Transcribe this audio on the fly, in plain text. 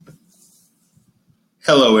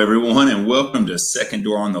Hello, everyone, and welcome to Second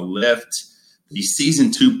Door on the Left, the Season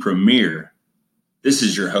 2 premiere. This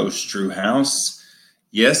is your host, Drew House.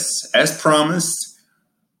 Yes, as promised,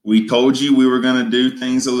 we told you we were going to do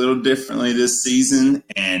things a little differently this season,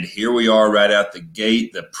 and here we are right out the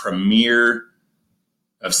gate, the premiere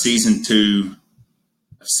of Season 2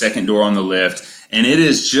 of Second Door on the Left. And it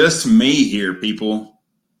is just me here, people.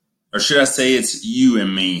 Or should I say it's you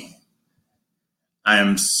and me. I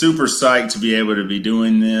am super psyched to be able to be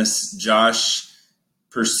doing this. Josh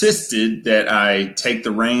persisted that I take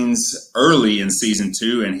the reins early in Season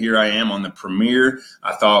 2, and here I am on the premiere.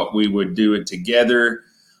 I thought we would do it together,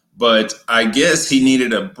 but I guess he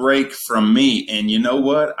needed a break from me, and you know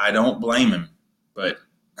what? I don't blame him. But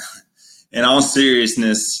in all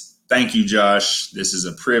seriousness, thank you, Josh. This is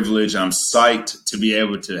a privilege. I'm psyched to be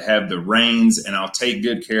able to have the reins, and I'll take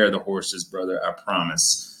good care of the horses, brother. I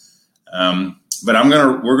promise. But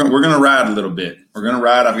we're gonna ride a little bit. We're gonna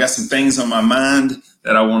ride. I've got some things on my mind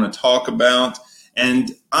that I want to talk about, and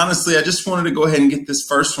honestly, I just wanted to go ahead and get this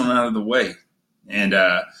first one out of the way. And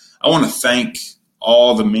I want to thank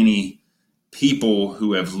all the many people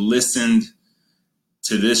who have listened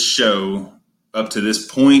to this show up to this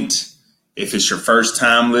point. If it's your first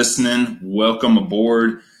time listening, welcome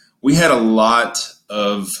aboard. We had a lot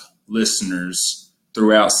of listeners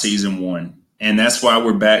throughout Season 1, and that's why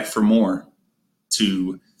we're back for more.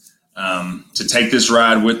 To take this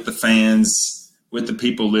ride with the fans, with the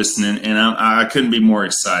people listening, and I couldn't be more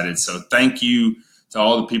excited. So thank you to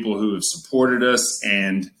all the people who have supported us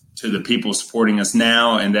and to the people supporting us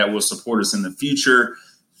now and that will support us in the future.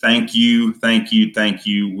 Thank you, thank you, thank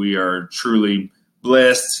you. We are truly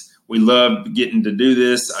blessed. We love getting to do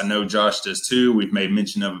this. I know Josh does too. We've made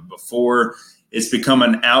mention of it before. It's become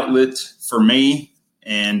an outlet for me,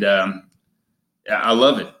 and I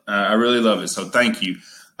love it. I really love it. So thank you.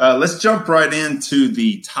 Let's jump right into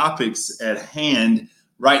the topics at hand.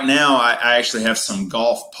 Right now, I actually have some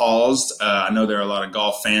golf paused. I know there are a lot of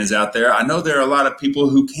golf fans out there. I know there are a lot of people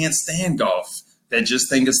who can't stand golf that just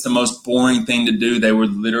think it's the most boring thing to do. They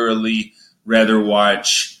would literally rather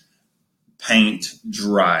watch paint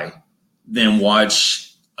dry than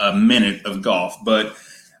watch a minute of golf. But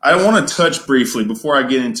I want to touch briefly before I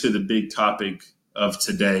get into the big topic of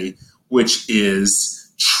today, which is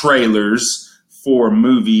trailers for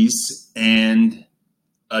movies and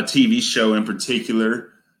a TV show in particular,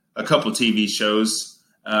 a couple TV shows,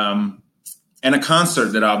 and a concert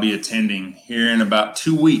that I'll be attending here in about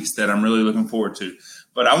 2 weeks that I'm really looking forward to.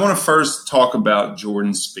 But I want to first talk about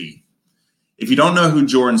Jordan Spieth. If you don't know who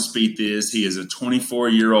Jordan Spieth is, he is a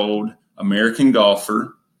 24-year-old American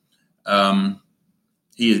golfer.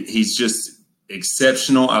 He's just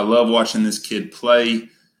exceptional. I love watching this kid play.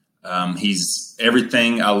 He's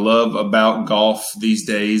everything I love about golf these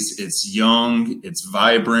days. It's young, it's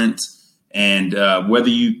vibrant, and whether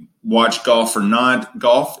you watch golf or not,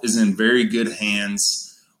 golf is in very good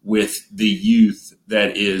hands with the youth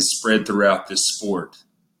that is spread throughout this sport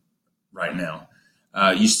right now.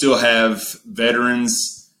 You still have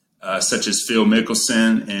veterans such as Phil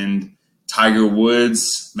Mickelson and Tiger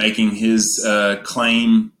Woods making his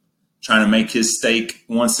claim, trying to make his stake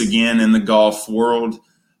once again in the golf world.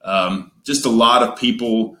 Just a lot of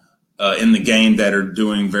people in the game that are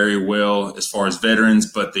doing very well as far as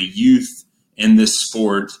veterans, but the youth in this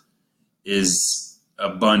sport is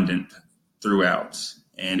abundant throughout,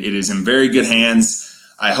 and it is in very good hands.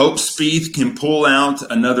 I hope Spieth can pull out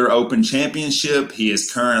another Open Championship. He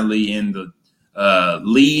is currently in the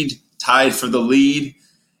lead, tied for the lead,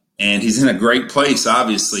 and he's in a great place,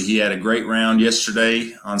 obviously. He had a great round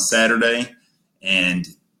yesterday on Saturday, and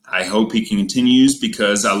I hope he continues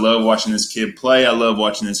because I love watching this kid play. I love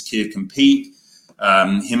watching this kid compete.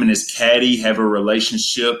 Him and his caddy have a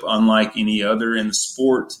relationship unlike any other in the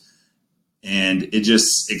sport, and it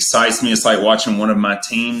just excites me. It's like watching one of my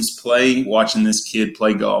teams play, watching this kid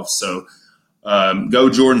play golf. So go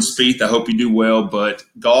Jordan Spieth. I hope you do well, but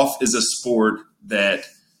golf is a sport that,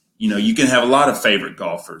 you know, you can have a lot of favorite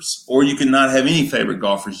golfers, or you can not have any favorite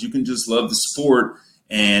golfers. You can just love the sport.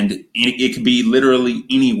 And it could be literally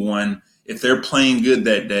anyone. If they're playing good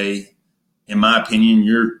that day, in my opinion,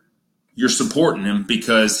 you're supporting him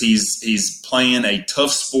because he's playing a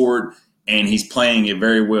tough sport and he's playing it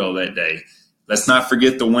very well that day. Let's not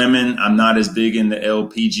forget the women. I'm not as big in the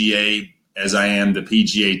LPGA as I am the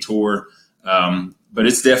PGA Tour, but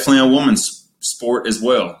it's definitely a woman's sport as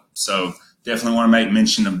well. So definitely want to make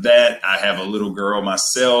mention of that. I have a little girl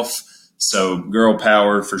myself, so girl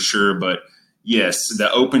power for sure. But yes,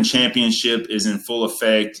 the Open Championship is in full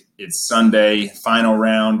effect. It's Sunday, final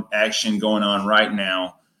round action going on right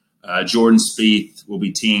now. Jordan Spieth will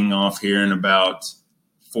be teeing off here in about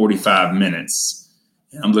 45 minutes.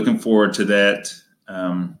 And I'm looking forward to that.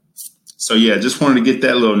 So yeah, just wanted to get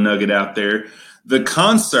that little nugget out there. The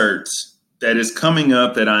concert that is coming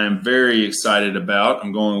up that I am very excited about,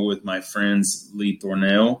 I'm going with my friends Lee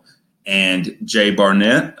Thornell and Jay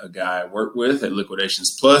Barnett, a guy I work with at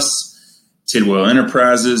Liquidations Plus, Tidwell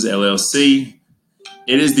Enterprises, LLC.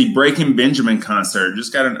 It is the Breaking Benjamin concert.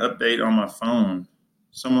 Just got an update on my phone.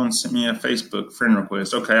 Someone sent me a Facebook friend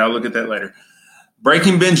request. Okay, I'll look at that later.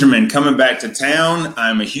 Breaking Benjamin coming back to town.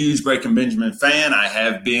 I'm a huge Breaking Benjamin fan. I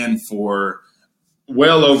have been for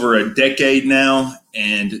well over a decade now,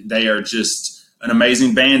 and they are just an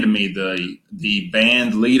amazing band to me. The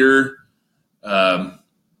band leader,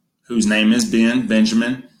 whose name is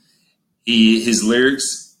Benjamin, his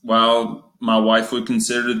lyrics, while my wife would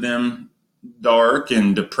consider them dark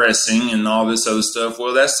and depressing and all this other stuff,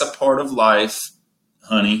 well, that's a part of life,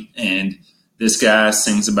 honey, and this guy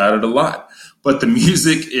sings about it a lot. But the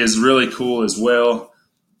music is really cool as well.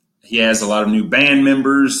 He has a lot of new band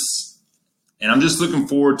members, and I'm just looking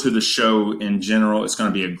forward to the show in general. It's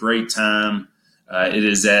going to be a great time. It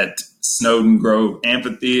is at Snowden Grove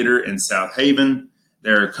Amphitheater in South Haven.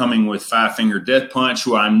 They're coming with Five Finger Death Punch,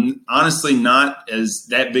 who I'm honestly not as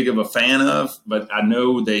that big of a fan of, but I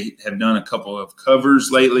know they have done a couple of covers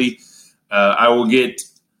lately. I will get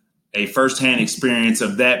a firsthand experience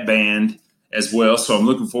of that band as well, so I'm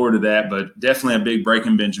looking forward to that, but definitely a big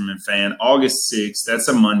Breaking Benjamin fan. August 6th, that's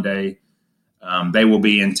a Monday. They will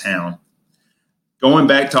be in town. Going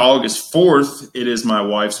back to August 4th, it is my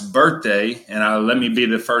wife's birthday, and let me be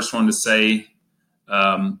the first one to say,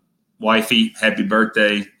 wifey, happy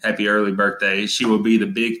birthday, happy early birthday. She will be the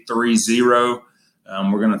big 3-0.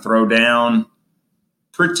 We're going to throw down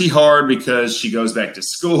pretty hard because she goes back to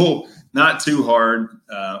school. Not too hard,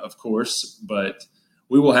 of course, but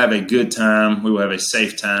we will have a good time. We will have a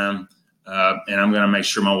safe time, and I'm going to make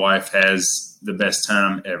sure my wife has the best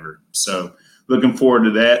time ever. So looking forward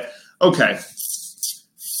to that. Okay,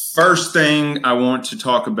 first thing I want to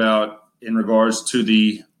talk about in regards to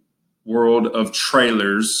the world of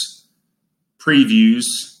trailers, previews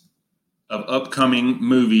of upcoming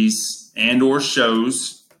movies and or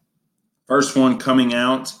shows. First one coming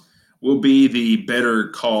out will be the Better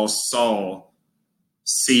Call Saul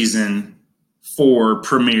Season 4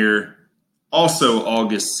 premiere, also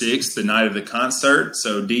August 6th, the night of the concert.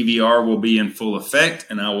 So DVR will be in full effect,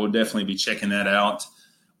 and I will definitely be checking that out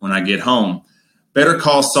when I get home. Better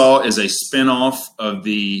Call Saul is a spinoff of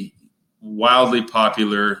the wildly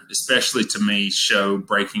popular, especially to me, show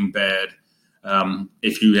Breaking Bad.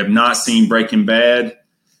 If you have not seen Breaking Bad,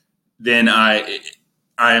 then I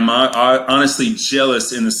am honestly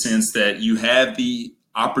jealous in the sense that you have the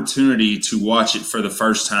opportunity to watch it for the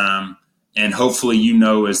first time, and hopefully you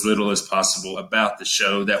know as little as possible about the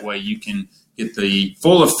show. That way you can get the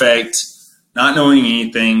full effect, not knowing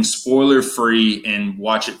anything, spoiler-free, and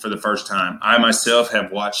watch it for the first time. I myself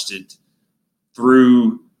have watched it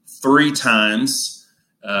through 3 times.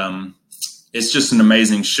 It's just an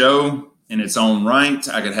amazing show in its own right.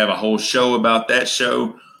 I could have a whole show about that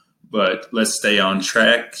show, but let's stay on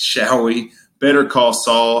track, shall we? Better Call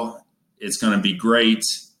Saul, it's going to be great.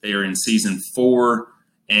 They are in season 4,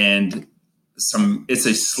 and it's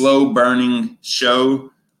a slow-burning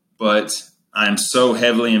show, but I'm so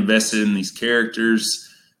heavily invested in these characters.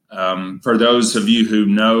 For those of you who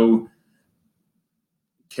know,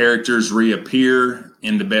 characters reappear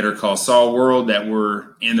in the Better Call Saul world that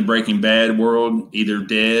were in the Breaking Bad world, either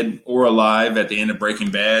dead or alive at the end of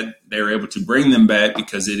Breaking Bad. They were able to bring them back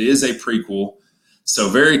because it is a prequel. So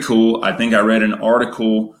very cool. I think I read an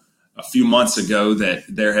article a few months ago that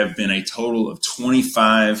there have been a total of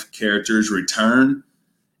 25 characters return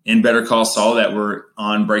in Better Call Saul that were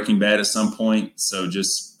on Breaking Bad at some point. So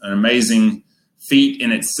just an amazing feat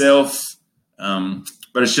in itself.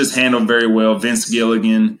 But it's just handled very well. Vince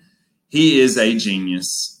Gilligan, he is a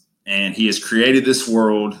genius, and he has created this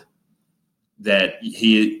world that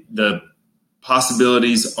the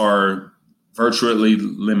possibilities are virtually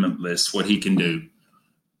limitless, what he can do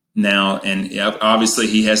now. And obviously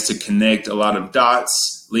he has to connect a lot of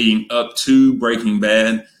dots leading up to Breaking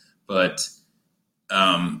Bad, but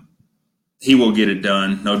he will get it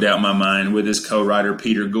done, no doubt in my mind, with his co-writer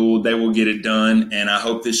Peter Gould. They will get it done, and I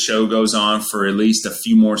hope this show goes on for at least a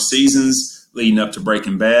few more seasons leading up to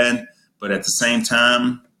Breaking Bad. But at the same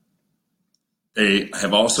time, they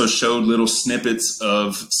have also showed little snippets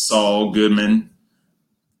of Saul Goodman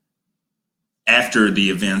after the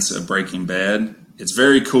events of Breaking Bad. It's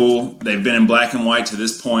very cool. They've been in black and white to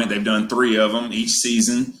this point. They've done 3 of them each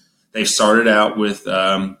season. They've started out with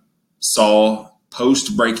Saul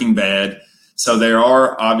post Breaking Bad. So there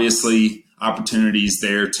are obviously opportunities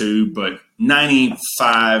there too, but 95%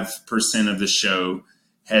 of the show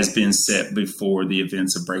has been set before the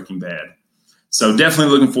events of Breaking Bad. So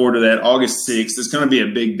definitely looking forward to that. August 6th. It's going to be a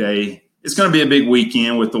big day. It's going to be a big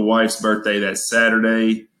weekend with the wife's birthday that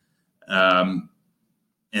Saturday.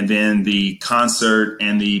 And then the concert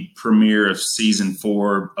and the premiere of season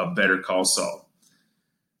 4 of Better Call Saul.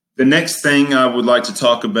 The next thing I would like to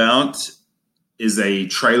talk about is a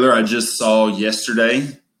trailer I just saw yesterday,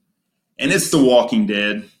 and it's The Walking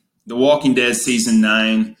Dead. The Walking Dead season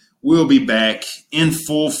 9 will be back in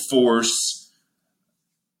full force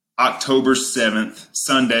October 7th,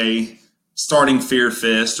 Sunday, starting Fear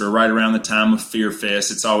Fest, or right around the time of Fear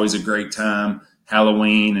Fest. It's always a great time,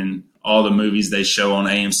 Halloween and all the movies they show on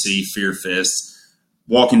AMC, Fear Fest.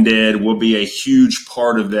 Walking Dead will be a huge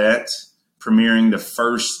part of that, premiering the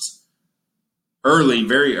first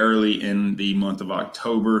very early in the month of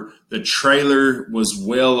October. The trailer was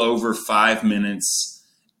well over 5 minutes,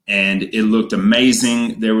 and it looked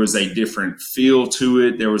amazing. There was a different feel to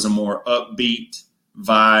it. There was a more upbeat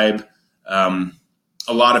vibe. A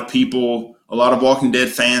lot of Walking Dead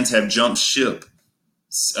fans have jumped ship.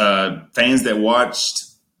 Fans that watched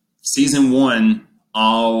season 1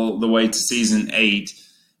 all the way to season 8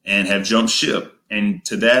 and have jumped ship. And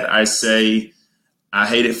to that, I say, I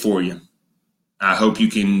hate it for you. I hope you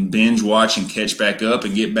can binge watch and catch back up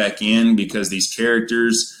and get back in, because these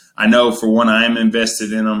characters, I know for one, I am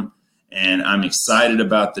invested in them, and I'm excited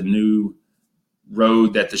about the new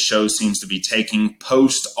road that the show seems to be taking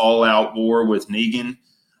post all-out war with Negan.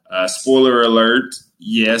 Spoiler alert,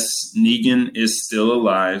 yes, Negan is still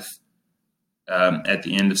alive at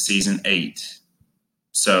the end of season 8.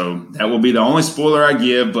 So that will be the only spoiler I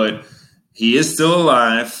give, but he is still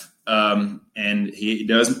alive, and he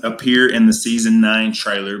does appear in the season 9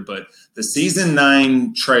 trailer. But the season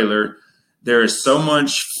 9 trailer, there is so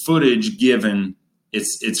much footage given,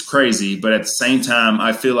 it's crazy. But at the same time,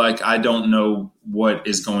 I feel like I don't know what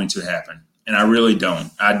is going to happen, and I really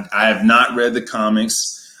don't. I have not read the comics.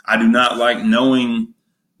 I do not like knowing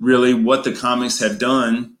really what the comics have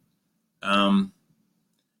done.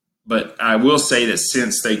 But I will say that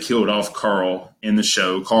since they killed off Carl in the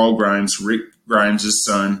show, Carl Grimes, Rick Grimes'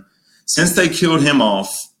 son, since they killed him off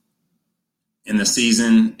in the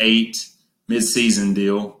season 8 mid-season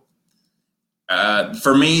deal,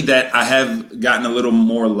 for me, that I have gotten a little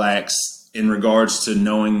more lax in regards to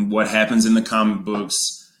knowing what happens in the comic books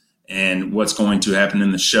and what's going to happen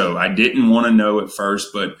in the show. I didn't want to know at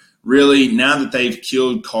first, but really, now that they've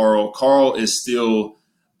killed Carl is still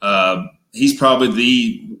he's probably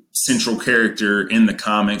the central character in the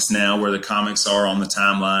comics now, where the comics are on the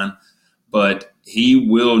timeline, but he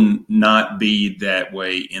will not be that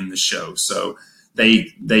way in the show. So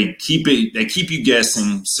they keep you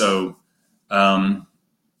guessing. So I'm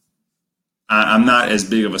not as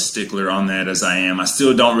big of a stickler on that as I am. I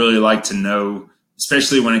still don't really like to know,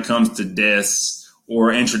 especially when it comes to deaths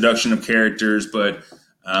or introduction of characters, but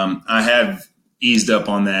I have eased up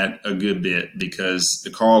on that a good bit, because the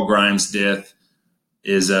Carl Grimes death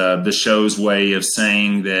is the show's way of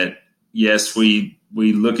saying that, yes, we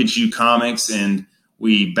look at you comics and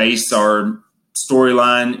we base our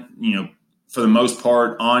storyline, for the most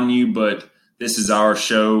part on you, but this is our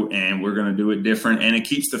show and we're going to do it different. And it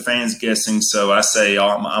keeps the fans guessing. So I say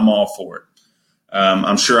I'm all for it.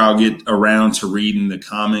 I'm sure I'll get around to reading the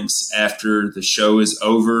comics after the show is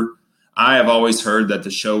over. I have always heard that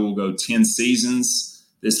the show will go 10 seasons.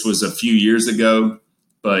 This was a few years ago,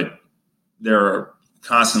 but there are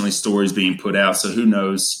constantly stories being put out, so who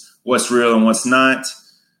knows what's real and what's not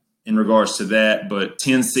in regards to that. But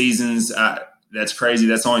 10 seasons, that's crazy.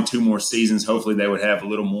 That's only 2 more seasons. Hopefully they would have a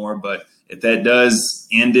little more, but if that does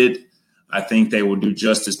end it, I think they will do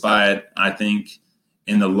justice by it. I think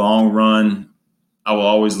in the long run, I will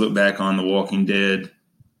always look back on The Walking Dead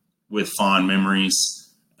with fond memories.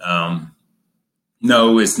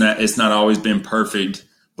 No, it's not always been perfect,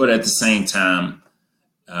 but at the same time,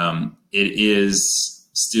 it is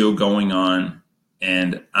still going on,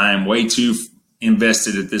 and I am way too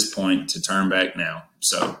invested at this point to turn back now.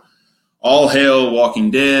 So all hail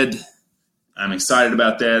Walking Dead. I'm excited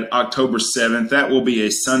about that. October 7th, that will be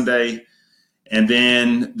a Sunday. And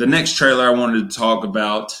then the next trailer I wanted to talk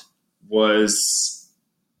about was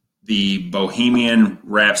the Bohemian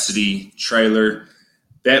Rhapsody trailer.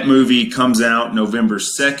 That movie comes out November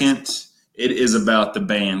 2nd. It is about the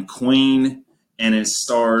band Queen, and it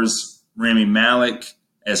stars Rami Malek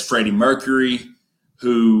as Freddie Mercury,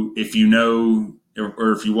 who, if you know,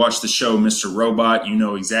 or if you watch the show Mr. Robot, you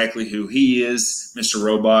know exactly who he is, Mr.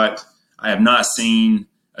 Robot. I have not seen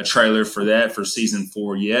a trailer for that for season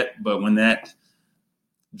 4 yet, but when that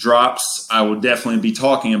drops, I will definitely be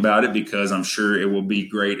talking about it because I'm sure it will be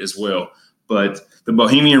great as well. But the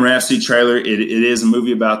Bohemian Rhapsody trailer, it is a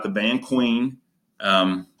movie about the band Queen,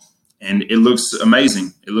 and it looks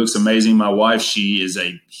amazing. It looks amazing. My wife, she is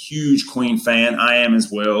a huge Queen fan. I am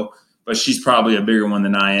as well, but she's probably a bigger one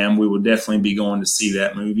than I am. We will definitely be going to see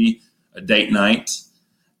that movie, a date night,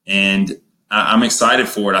 and I'm excited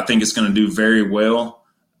for it. I think it's going to do very well.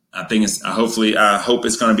 I think I hope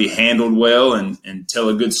it's going to be handled well and tell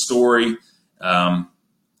a good story.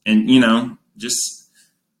 And just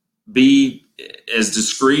be as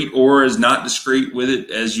discreet or as not discreet with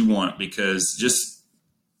it as you want, because just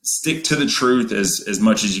stick to the truth as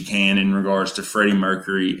much as you can in regards to Freddie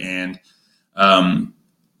Mercury and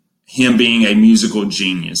him being a musical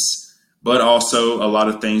genius, but also a lot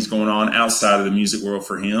of things going on outside of the music world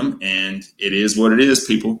for him. And it is what it is,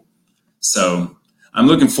 people. So I'm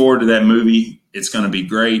looking forward to that movie. It's going to be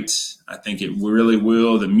great. I think it really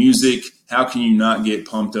will. The music, how can you not get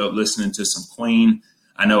pumped up listening to some Queen?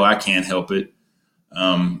 I know I can't help it.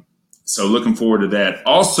 So looking forward to that.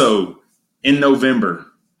 Also, in November,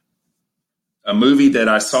 a movie that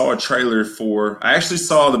I saw a trailer for. I actually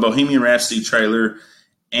saw the Bohemian Rhapsody trailer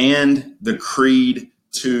and the Creed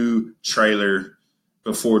 2 trailer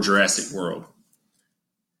before Jurassic World.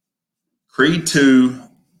 Creed 2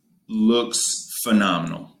 looks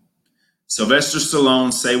phenomenal. Sylvester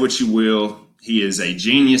Stallone, say what you will, he is a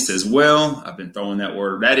genius as well. I've been throwing that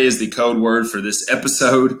word. That is the code word for this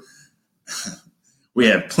episode. We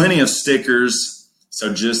have plenty of stickers,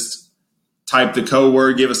 so just type the code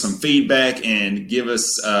word, give us some feedback, and give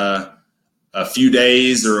us a few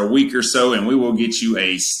days or a week or so, and we will get you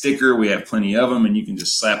a sticker. We have plenty of them, and you can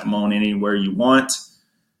just slap them on anywhere you want.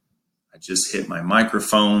 I just hit my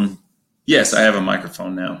microphone. Yes, I have a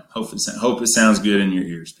microphone now. Hope it sounds good in your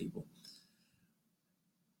ears, people.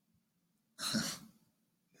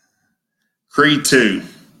 Creed 2.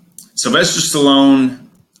 Sylvester Stallone,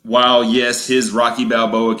 while, yes, his Rocky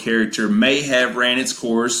Balboa character may have ran its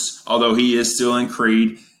course, although he is still in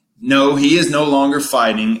Creed, no, he is no longer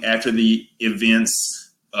fighting after the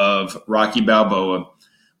events of Rocky Balboa,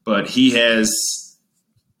 but he has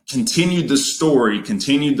continued the story,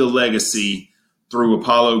 continued the legacy through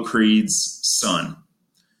Apollo Creed's son.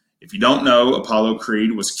 If you don't know, Apollo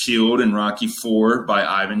Creed was killed in Rocky IV by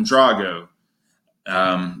Ivan Drago.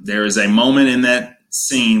 There is a moment in that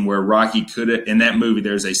scene where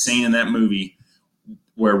there's a scene in that movie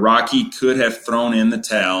where Rocky could have thrown in the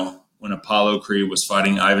towel when Apollo Creed was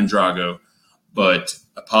fighting Ivan Drago, but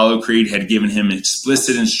Apollo Creed had given him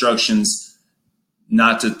explicit instructions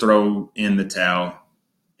not to throw in the towel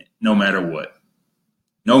no matter what.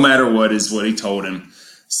 No matter what is what he told him.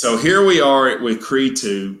 So here we are with Creed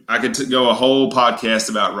 2. I could go a whole podcast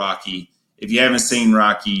about Rocky. If you haven't seen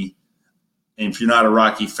Rocky, and if you're not a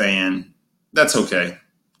Rocky fan, that's okay,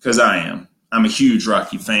 because I am. I'm a huge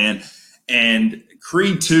Rocky fan. And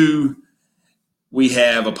Creed 2, we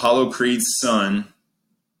have Apollo Creed's son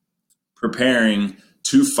preparing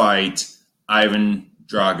to fight Ivan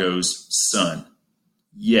Drago's son.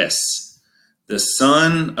 Yes. The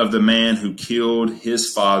son of the man who killed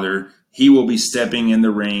his father, he will be stepping in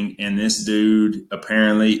the ring, and this dude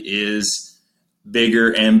apparently is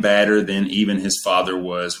bigger and badder than even his father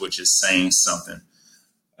was, which is saying something.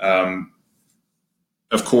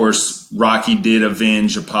 Of course, Rocky did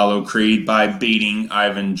avenge Apollo Creed by beating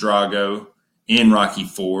Ivan Drago in Rocky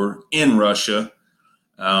IV in Russia.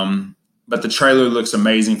 But the trailer looks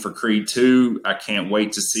amazing for Creed 2. I can't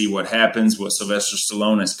wait to see what happens, what Sylvester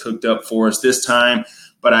Stallone has cooked up for us this time.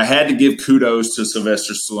 But I had to give kudos to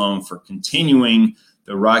Sylvester Stallone for continuing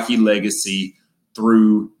the Rocky legacy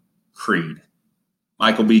through Creed.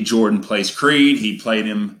 Michael B. Jordan plays Creed. He played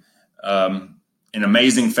him in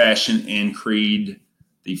amazing fashion in Creed,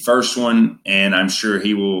 the first one, and I'm sure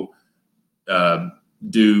he will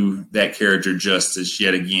do that character justice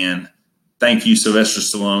yet again. Thank you, Sylvester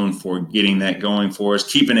Stallone, for getting that going for us,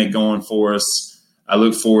 keeping it going for us. I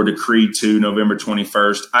look forward to Creed 2, November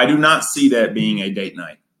 21st. I do not see that being a date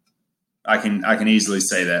night. I can easily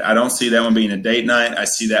say that. I don't see that one being a date night. I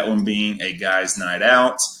see that one being a guy's night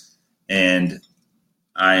out, and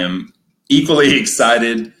I am equally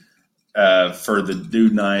excited for the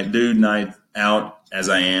dude night out as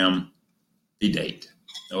I am the date.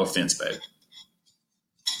 No offense, babe.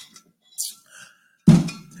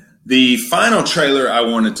 The final trailer I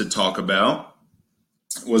wanted to talk about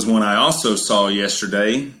was one I also saw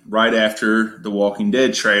yesterday, right after the Walking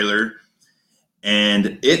Dead trailer,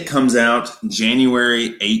 and it comes out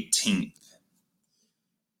January 18th.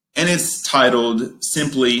 And it's titled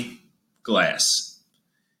simply Glass.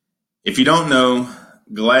 If you don't know,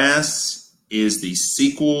 Glass is the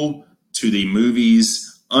sequel to the movies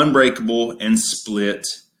Unbreakable and Split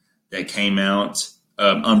that came out.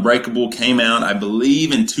 Unbreakable came out, I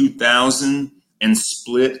believe, in 2000, and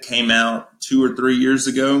Split came out 2 or 3 years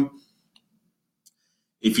ago.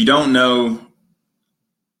 If you don't know,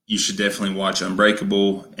 you should definitely watch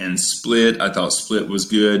Unbreakable and Split. I thought Split was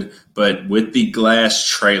good, but with the Glass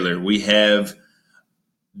trailer, we have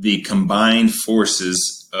the combined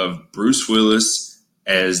forces of Bruce Willis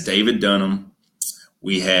as David Dunham.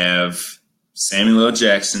 We have Samuel L.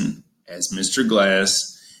 Jackson as Mr.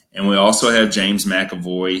 Glass, and we also have James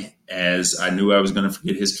McAvoy as, I knew I was going to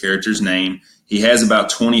forget his character's name. He has about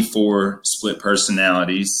 24 split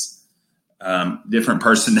personalities, different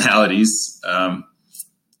personalities.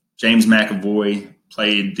 James McAvoy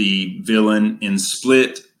played the villain in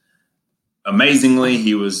Split. Amazingly,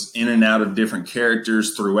 he was in and out of different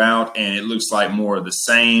characters throughout, and it looks like more of the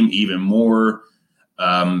same, even more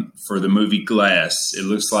for the movie Glass. It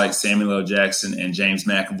looks like Samuel L. Jackson and James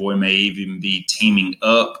McAvoy may even be teaming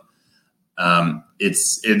up.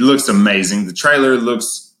 It looks amazing. The trailer looks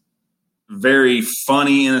very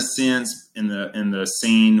funny in a sense in the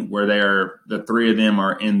scene where the three of them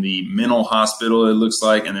are in the mental hospital, it looks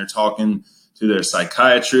like, and they're talking to their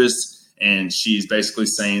psychiatrist. And she's basically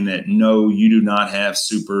saying that, no, you do not have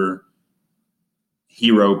super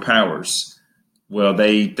hero powers. Well,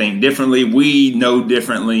 they think differently. We know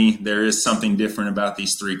differently. There is something different about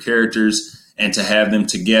these three characters. And to have them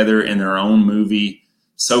together in their own movie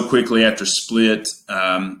so quickly after Split,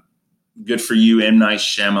 good for you, M. Night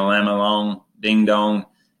Shyamalan, Ding Dong.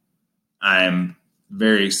 I'm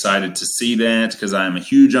very excited to see that because I am a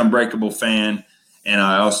huge Unbreakable fan. And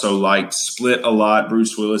I also liked Split a lot.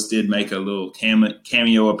 Bruce Willis did make a little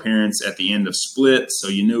cameo appearance at the end of Split, so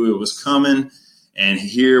you knew it was coming. And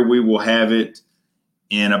here we will have it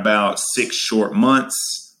in about 6 short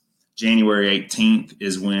months. January 18th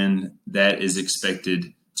is when that is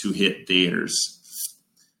expected to hit theaters.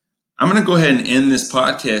 I'm going to go ahead and end this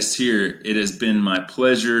podcast here. It has been my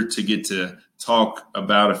pleasure to get to talk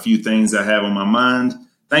about a few things I have on my mind.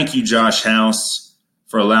 Thank you, Josh House,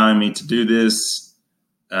 for allowing me to do this.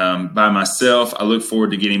 By myself. I look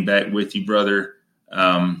forward to getting back with you, brother.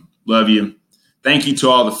 Love you. Thank you to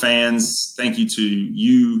all the fans. Thank you to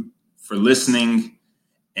you for listening.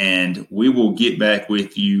 And we will get back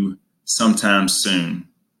with you sometime soon.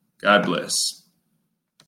 God bless.